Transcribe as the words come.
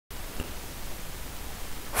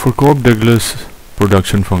For Cobb-Douglas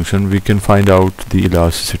production function, we can find out the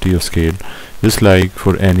elasticity of scale just like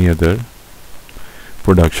for any other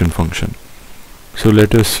production function. So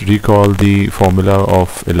let us recall the formula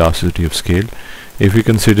of elasticity of scale. If we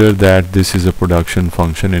consider that this is a production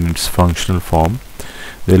function in its functional form,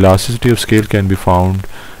 the elasticity of scale can be found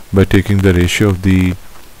by taking the ratio of the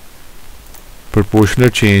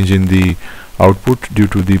proportionate change in the output due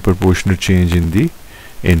to the proportionate change in the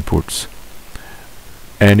inputs.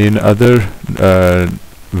 And in other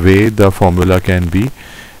way, the formula can be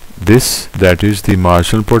this, that is the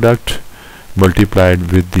marginal product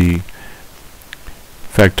multiplied with the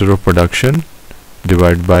factor of production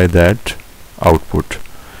divided by that output.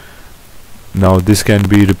 Now this can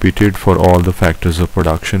be repeated for all the factors of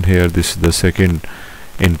production. Here this is the second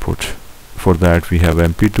input. For that we have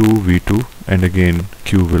MP2, V2, and again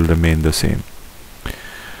Q will remain the same.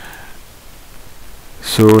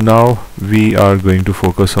 So now we are going to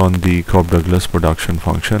focus on the Cobb-Douglas production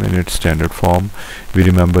function in its standard form. We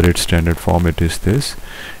remember its standard form, it is this,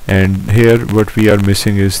 and here what we are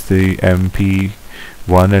missing is the MP1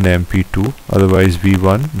 and MP2. Otherwise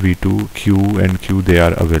V1, V2, Q and Q, they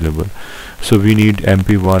are available. So we need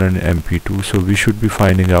MP1 and MP2, so we should be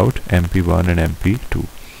finding out MP1 and MP2.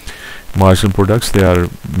 Marginal products, they are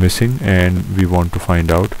missing, and we want to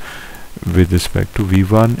find out with respect to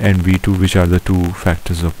V1 and V2, which are the two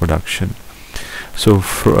factors of production. So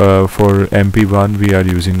for MP1 we are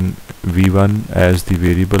using V1 as the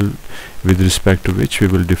variable with respect to which we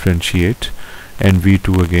will differentiate, and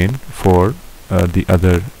V2 again for the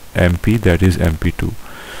other MP, that is MP2.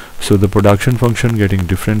 So the production function getting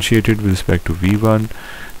differentiated with respect to V1,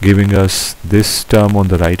 giving us this term on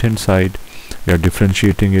the right hand side. We are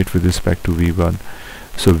differentiating it with respect to V1.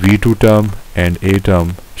 So V2 term and A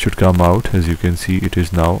term should come out. As you can see, it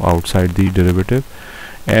is now outside the derivative,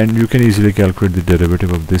 and you can easily calculate the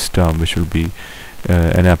derivative of this term, which will be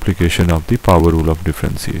an application of the power rule of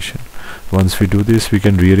differentiation. Once we do this, we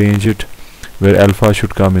can rearrange it where alpha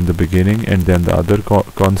should come in the beginning and then the other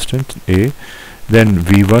constant A, then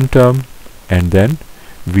V1 term and then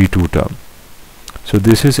V2 term. So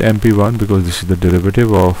this is MP1 because this is the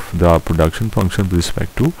derivative of the production function with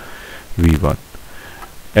respect to V1.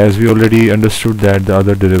 As we already understood that the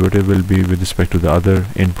other derivative will be with respect to the other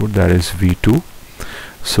input, that is V2.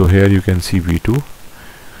 So here you can see V2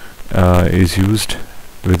 is used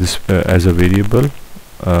with this as a variable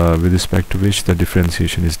with respect to which the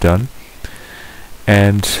differentiation is done,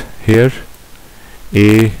 and here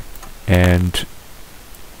A and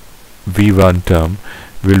V1 term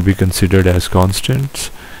will be considered as constants,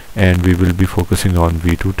 and we will be focusing on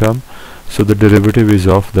V2 term. So the derivative is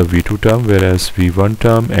of the V2 term, whereas V1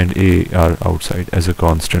 term and A are outside as a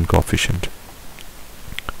constant coefficient.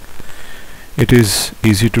 It is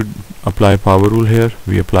easy to apply power rule here.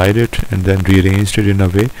 We applied it and then rearranged it in a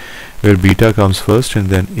way where beta comes first and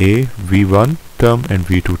then A, V1 term and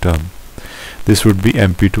V2 term. This would be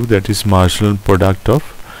MP2, that is marginal product of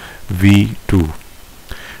V2.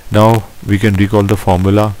 Now we can recall the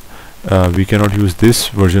formula. We cannot use this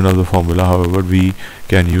version of the formula, however we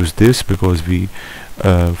can use this because we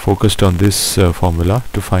focused on this formula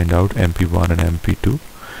to find out MP1 and MP2.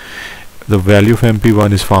 The value of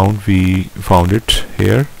MP1 is found, we found it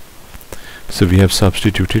here, so we have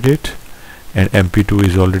substituted it, and MP2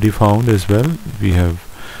 is already found as well. We have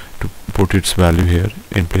to put its value here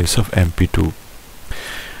in place of MP2.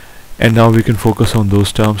 And now we can focus on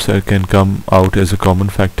those terms that can come out as a common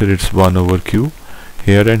factor. It's 1 over Q.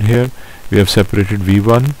 Here and here we have separated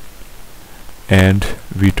V1 and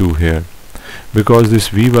V2 here, because this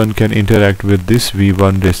V1 can interact with this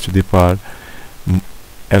V1 raised to the power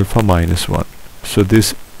alpha minus 1. So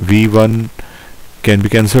this V1 can be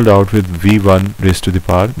cancelled out with V1 raised to the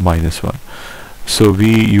power minus 1. So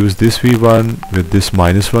we use this V1 with this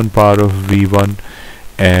minus 1 power of V1,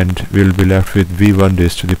 and we will be left with V1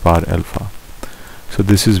 raised to the power alpha. So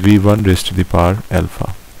this is V1 raised to the power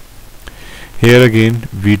alpha. Here again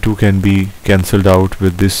V2 can be cancelled out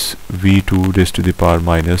with this V2 raised to the power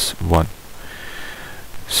minus 1.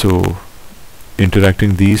 So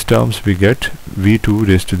interacting these terms we get V2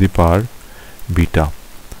 raised to the power beta.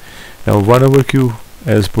 Now 1 over Q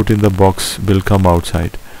as put in the box will come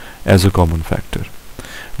outside as a common factor.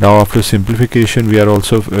 Now after simplification we are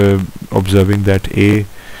also observing that A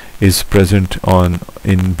is present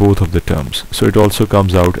in both of the terms, so it also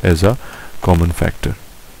comes out as a common factor.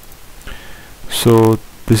 So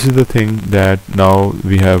this is the thing that now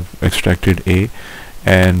we have extracted A,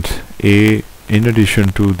 and A, in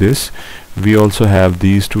addition to this we also have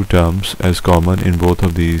these two terms as common in both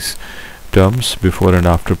of these terms, before and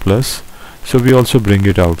after plus, so we also bring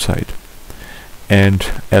it outside. and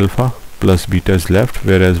alpha plus beta is left,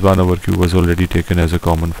 whereas 1 over q was already taken as a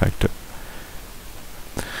common factor.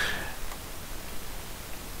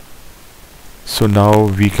 So now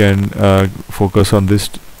we can focus on this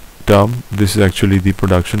term. This is actually the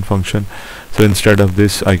production function. So instead of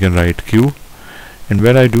this I can write q, and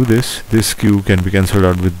when I do this, this q can be cancelled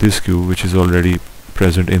out with this q, which is already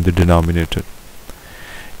present in the denominator,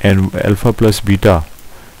 and alpha plus beta,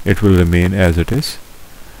 it will remain as it is.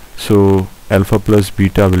 So alpha plus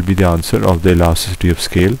beta will be the answer of the elasticity of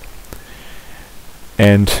scale,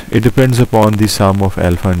 and it depends upon the sum of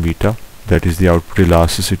alpha and beta, that is the output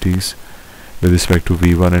elasticities with respect to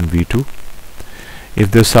V1 and V2.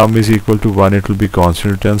 If the sum is equal to 1, it will be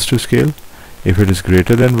constant returns to scale. If it is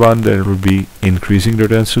greater than 1, then it will be increasing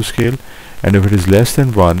returns to scale, and if it is less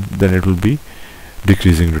than 1, then it will be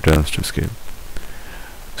decreasing returns to scale.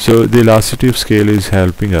 So the elasticity of scale is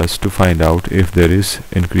helping us to find out if there is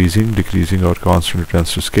increasing, decreasing or constant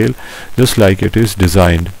returns to scale, just like it is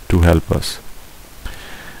designed to help us.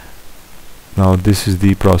 Now this is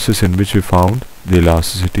the process in which we found the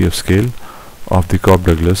elasticity of scale of the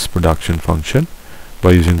Cobb-Douglas production function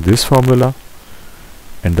by using this formula,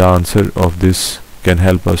 and the answer of this can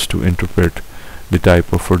help us to interpret the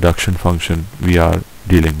type of production function we are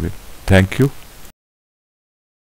dealing with. Thank you.